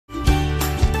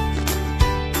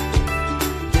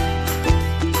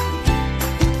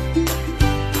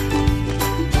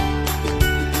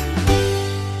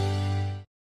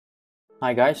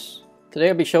Hi guys, today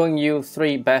I'll be showing you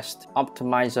 3 best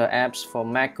optimizer apps for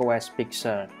macOS Big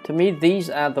Sur. To me, these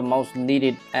are the most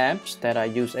needed apps that I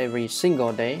use every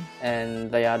single day, and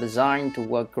they are designed to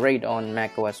work great on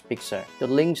macOS Big Sur. The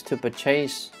links to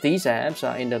purchase these apps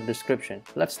are in the description.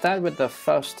 Let's start with the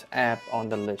first app on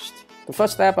the list. The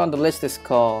first app on the list is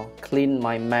called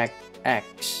CleanMyMac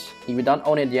X. If you don't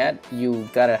own it yet, you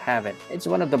gotta have it. It's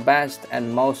one of the best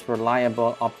and most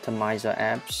reliable optimizer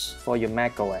apps for your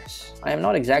macOS. I am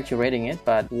not exaggerating it,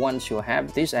 but once you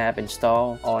have this app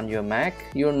installed on your Mac,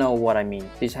 you'll know what I mean.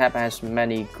 This app has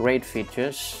many great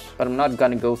features, but I'm not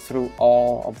gonna go through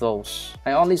all of those.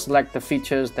 I only select the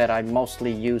features that I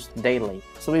mostly use daily.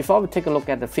 So before we take a look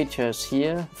at the features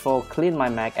here, for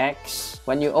CleanMyMac X,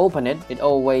 when you open it, it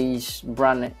always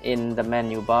runs in the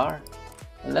menu bar.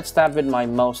 And let's start with my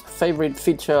most favorite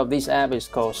feature of this app is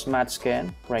called Smart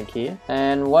Scan right here.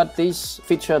 And what this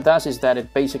feature does is that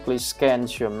it basically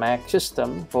scans your Mac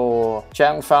system for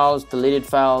junk files, deleted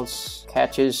files,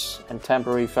 caches, and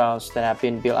temporary files that have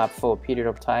been built up for a period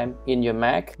of time in your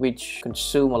Mac, which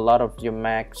consume a lot of your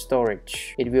Mac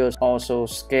storage. It will also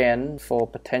scan for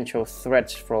potential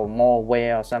threats from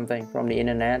malware or something from the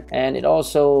internet. And it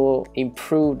also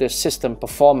improves the system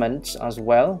performance as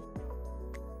well.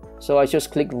 So I just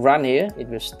click run here, it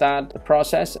will start the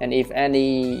process, and if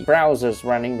any browsers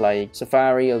running like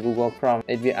Safari or Google Chrome,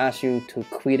 it will ask you to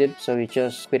quit it. So you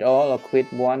just quit all or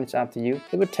quit one, it's up to you.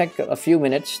 It will take a few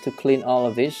minutes to clean all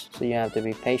of this, so you have to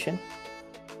be patient.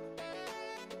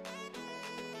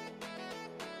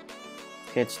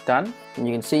 Okay, it's done. And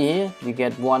you can see here, you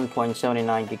get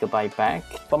 1.79 GB back.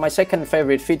 But my second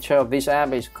favorite feature of this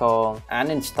app is called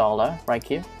uninstaller right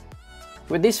here.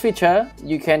 With this feature,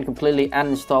 you can completely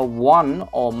uninstall one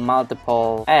or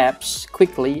multiple apps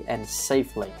quickly and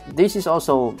safely. This is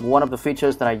also one of the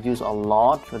features that I use a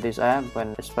lot with this app,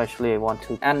 when especially I want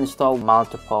to uninstall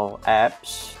multiple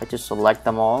apps. I just select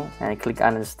them all and I click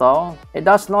uninstall. It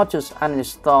does not just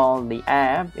uninstall the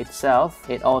app itself,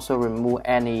 it also removes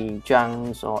any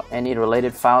junks or any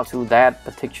related file to that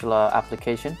particular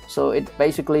application. So it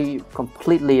basically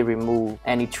completely removes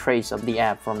any trace of the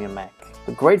app from your Mac.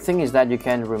 The great thing is that you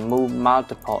can remove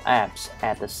multiple apps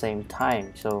at the same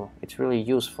time, so it's really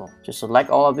useful. Just select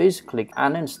all of these, click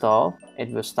uninstall, it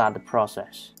will start the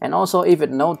process. And also, if it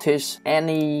notices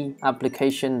any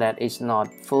application that is not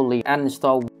fully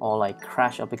uninstalled, or like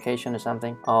crash application or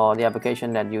something, or the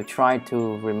application that you try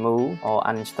to remove or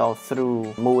uninstall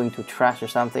through moving to trash or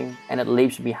something, and it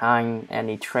leaves behind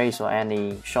any trace or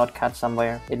any shortcut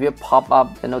somewhere, it will pop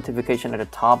up the notification at the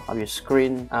top of your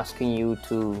screen asking you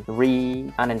to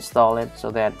uninstall it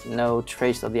so that no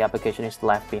trace of the application is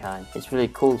left behind. It's really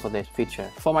cool for this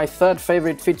feature. For my third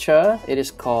favorite feature, it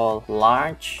is called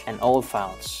large and old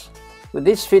files. With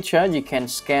this feature, you can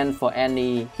scan for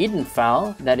any hidden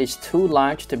file that is too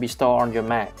large to be stored on your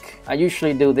Mac. I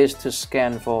usually do this to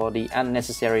scan for the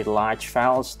unnecessary large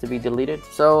files to be deleted.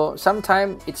 So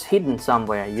sometimes it's hidden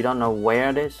somewhere, you don't know where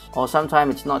it is. Or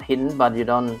sometimes it's not hidden, but you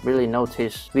don't really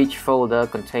notice which folder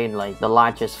contains like the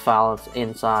largest files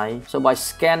inside. So by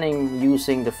scanning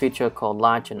using the feature called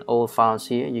large and old files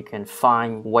here, you can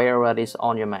find where it is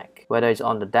on your Mac, whether it's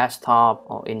on the desktop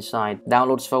or inside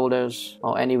downloads folders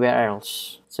or anywhere else.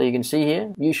 So you can see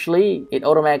here, usually it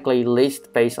automatically lists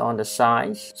based on the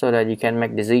size so that you can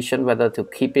make decision whether to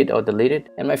keep it or delete it.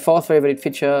 And my fourth favorite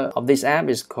feature of this app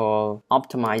is called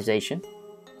optimization.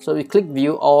 So we click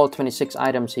view all 26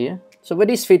 items here. So with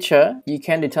this feature, you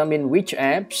can determine which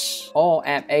apps or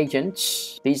app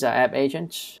agents, these are app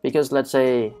agents, because let's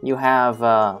say you have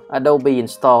Adobe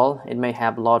installed, it may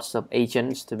have lots of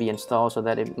agents to be installed so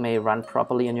that it may run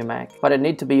properly on your Mac. But it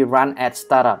needs to be run at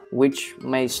startup, which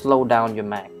may slow down your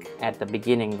Mac at the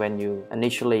beginning when you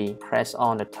initially press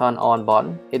on the turn on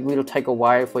button. It will take a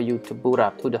while for you to boot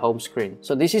up to the home screen.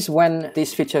 So this is when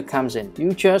this feature comes in.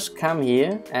 You just come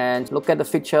here and look at the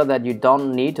feature that you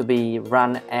don't need to be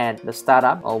run at the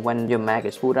startup or when your Mac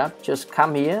is boot up. Just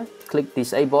come here, click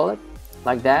disable it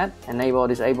like that, enable,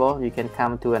 disable. You can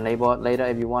come to enable it later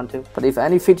if you want to. But if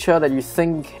any feature that you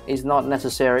think is not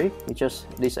necessary, you just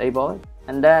disable it.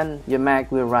 And then your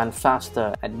Mac will run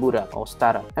faster at boot up or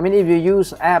startup. I mean, if you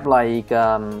use app like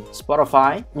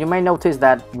Spotify, you may notice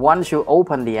that once you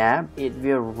open the app, it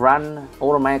will run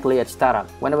automatically at startup.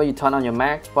 Whenever you turn on your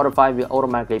Mac, Spotify will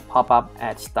automatically pop up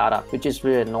at startup, which is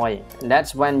really annoying. And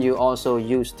that's when you also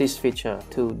use this feature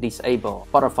to disable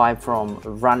Spotify from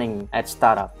running at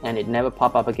startup, and it never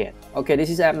pop up again. Okay,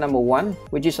 this is app number 1,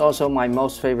 which is also my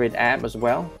most favorite app as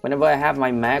well. Whenever I have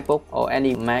my MacBook or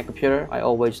any Mac computer, I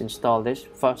always install this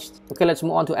first. Okay, let's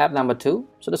move on to app number 2.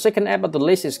 So the second app of the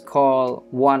list is called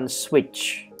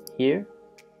oneswitch here.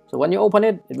 So when you open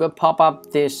it, it will pop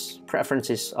up this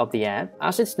preferences of the app.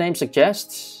 As its name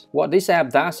suggests, what this app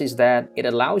does is that it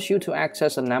allows you to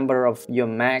access a number of your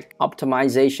Mac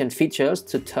optimization features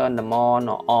to turn them on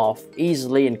or off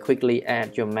easily and quickly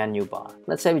at your menu bar.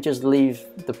 Let's say we just leave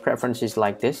the preferences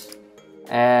like this.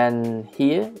 And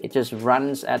here it just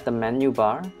runs at the menu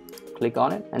bar. Click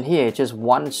on it, and here it's just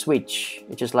one switch.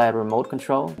 It's just like a remote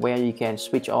control where you can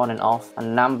switch on and off a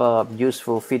number of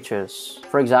useful features.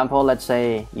 For example, let's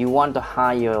say you want to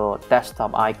hide your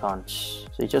desktop icons.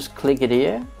 So you just click it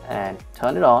here and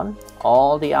turn it on.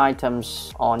 All the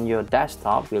items on your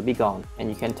desktop will be gone, and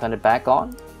you can turn it back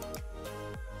on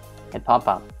and pop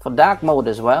up. For dark mode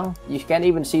as well, you can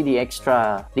even see the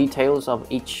extra details of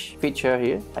each feature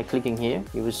here. By clicking here,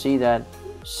 you will see that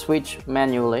switch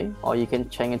manually, or you can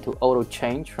change it to auto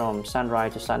change from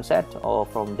sunrise to sunset or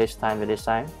from this time to this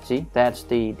time. See, that's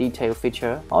the detail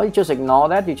feature. Or you just ignore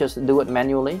that, you just do it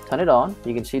manually. Turn it on.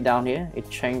 You can see down here it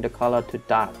changed the color to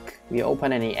dark. If you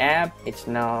open any app, it's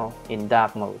now in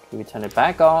dark mode. If you turn it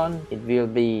back on, it will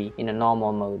be in a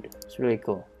normal mode. It's really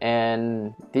cool.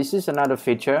 And this is another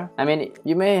feature. I mean,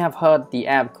 you may have heard the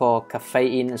app called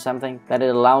Caffeine or something, that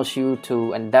it allows you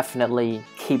to indefinitely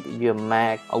keep your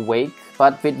Mac awake.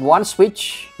 But with one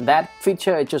switch, that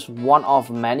feature is just one of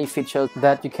many features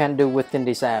that you can do within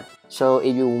this app. So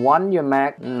if you want your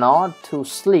Mac not to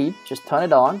sleep, just turn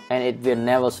it on and it will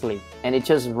never sleep. And it's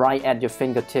just right at your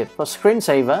fingertip. For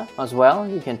screensaver as well,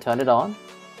 you can turn it on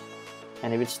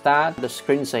and it will start the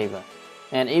screensaver.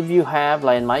 And if you have,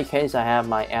 like in my case, I have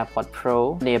my AirPod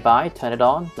Pro nearby, turn it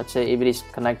on. Let's say if it is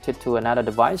connected to another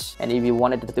device, and if you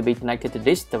want it to be connected to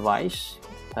this device,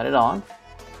 turn it on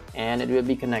and it will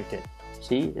be connected.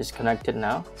 See, it's connected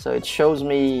now. So it shows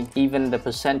me even the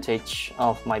percentage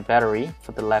of my battery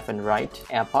for the left and right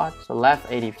AirPod. So left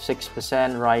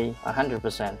 86%, right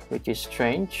 100%, which is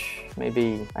strange.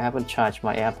 Maybe I haven't charged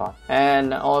my AirPod.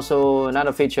 And also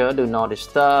another feature, do not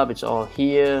disturb, it's all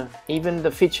here. Even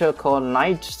the feature called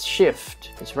night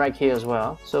shift, it's right here as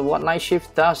well. So what night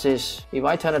shift does is, if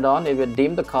I turn it on, it will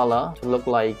dim the color to look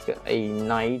like a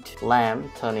night lamp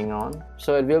turning on.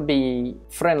 So it will be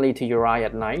friendly to your eye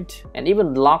at night, and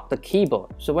even lock the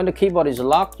keyboard. So when the keyboard is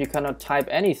locked, you cannot type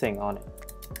anything on it.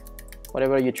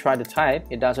 Whatever you try to type,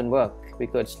 it doesn't work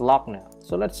because it's locked now.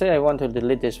 So let's say I want to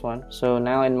delete this one. So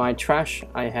now in my trash,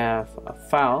 I have a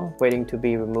file waiting to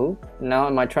be removed. Now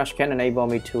my trash can enable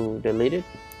me to delete it.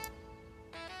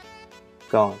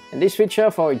 Gone. And this feature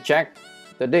for eject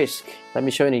the disk. Let me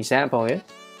show you an example here.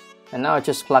 And now I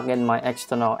just plug in my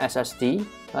external SSD.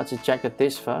 Let's eject the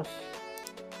disk first.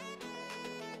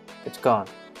 It's gone.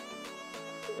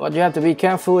 What you have to be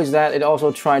careful is that it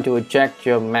also tries to eject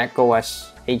your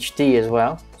macOS HD as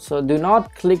well. So do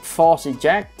not click force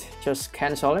eject, just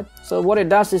cancel it. So what it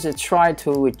does is it tries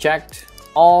to eject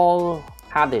all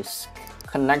hard disks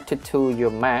connected to your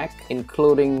Mac,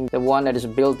 including the one that is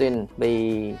built in,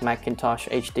 the Macintosh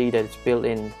HD that is built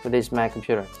in with this Mac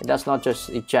computer. It does not just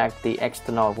eject the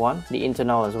external one, the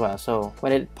internal as well. So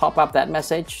when it pop up that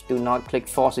message, do not click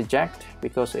force eject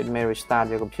because it may restart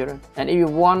your computer. And if you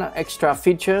want extra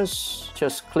features,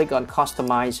 just click on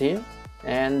customize here.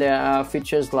 And there are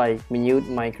features like mute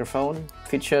microphone,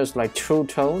 features like True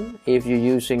Tone. If you're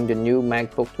using the new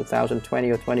MacBook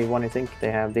 2020 or 21, I think they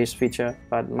have this feature.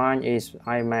 But mine is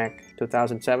iMac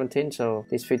 2017, so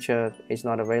this feature is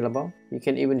not available. You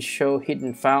can even show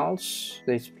hidden files,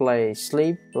 display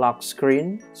sleep, lock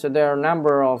screen. So there are a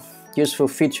number of useful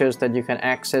features that you can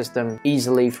access them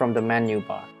easily from the menu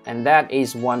bar. And that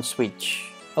is one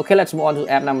switch. Okay, let's move on to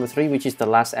app number 3, which is the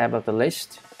last app of the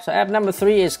list. So app number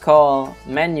 3 is called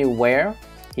Menuwhere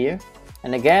here.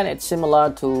 And again, it's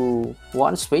similar to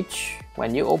one switch.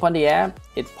 When you open the app,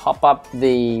 it pop up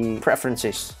the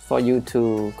preferences for you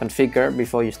to configure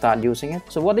before you start using it.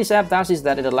 So what this app does is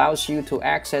that it allows you to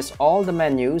access all the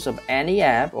menus of any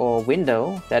app or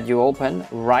window that you open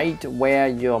right where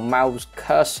your mouse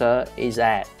cursor is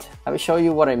at. I will show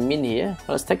you what I mean here.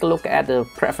 Let's take a look at the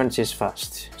preferences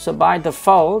first. So by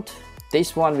default,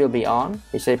 this one will be on.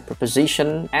 It's a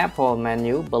position Apple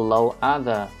menu below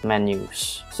other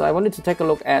menus. So I wanted to take a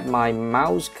look at my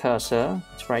mouse cursor.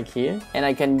 It's right here. And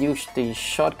I can use the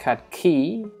shortcut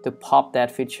key to pop that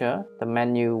feature, the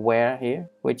Menuwhere here,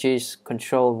 which is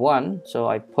Control 1. So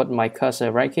I put my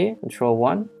cursor right here, Control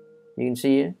 1. You can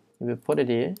see it. If we put it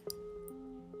here,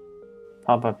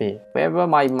 pop up here. Wherever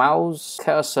my mouse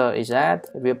cursor is at,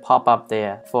 it will pop up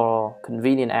there for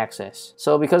convenient access.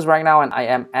 So because right now I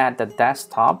am at the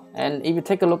desktop, and if you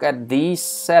take a look at these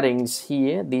settings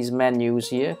here, these menus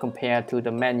here, compared to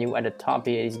the menu at the top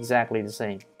here, is exactly the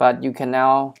same. But you can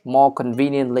now more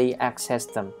conveniently access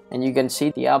them. And you can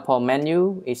see the Apple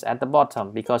menu is at the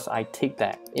bottom because I ticked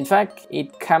that. In fact,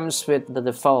 it comes with the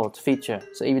default feature.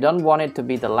 So if you don't want it to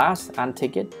be the last,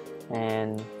 untick it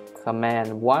and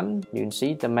Command 1, you can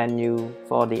see the menu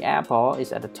for the Apple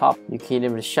is at the top. You can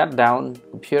even shut down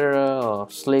computer or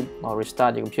sleep or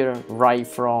restart your computer right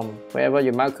from wherever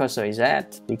your mouse cursor is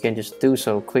at. You can just do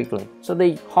so quickly. So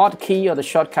the hotkey or the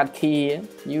shortcut key here,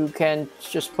 you can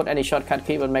just put any shortcut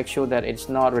key, but make sure that it's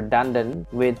not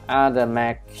redundant with other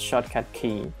Mac shortcut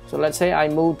key. So let's say I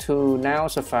move to now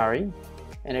Safari.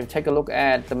 And if you take a look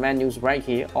at the menus right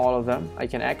here, all of them, I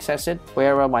can access it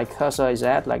wherever my cursor is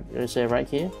at, like let's say right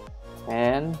here.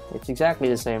 And it's exactly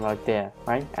the same right there,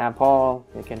 right? Apple,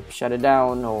 you can shut it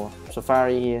down, or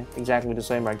Safari here, exactly the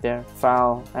same right there.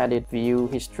 File, edit, view,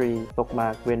 history,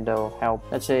 bookmark, window, help.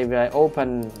 Let's say if I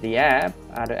open the app,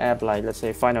 other app like let's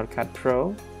say Final Cut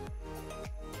Pro.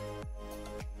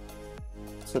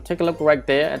 So take a look right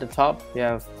there at the top. You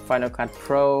have Final Cut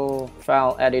Pro,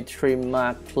 File, Edit, Trim,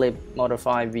 Mark, Clip,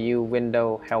 Modify, View,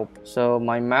 Window, Help. So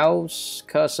my mouse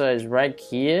cursor is right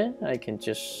here. I can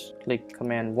just click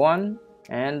Command 1.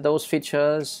 And those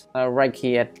features are right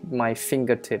here at my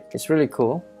fingertip. It's really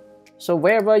cool. So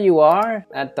wherever you are,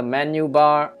 at the menu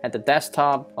bar, at the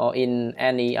desktop, or in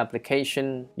any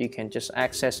application, you can just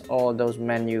access all those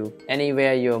menus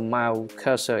anywhere your mouse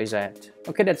cursor is at.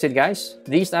 Okay, that's it guys.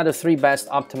 These are the 3 best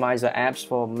optimizer apps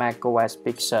for macOS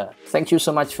Big Sur. Thank you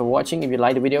so much for watching. If you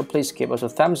liked the video, please give us a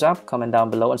thumbs up, comment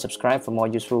down below, and subscribe for more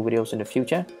useful videos in the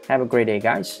future. Have a great day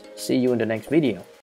guys. See you in the next video.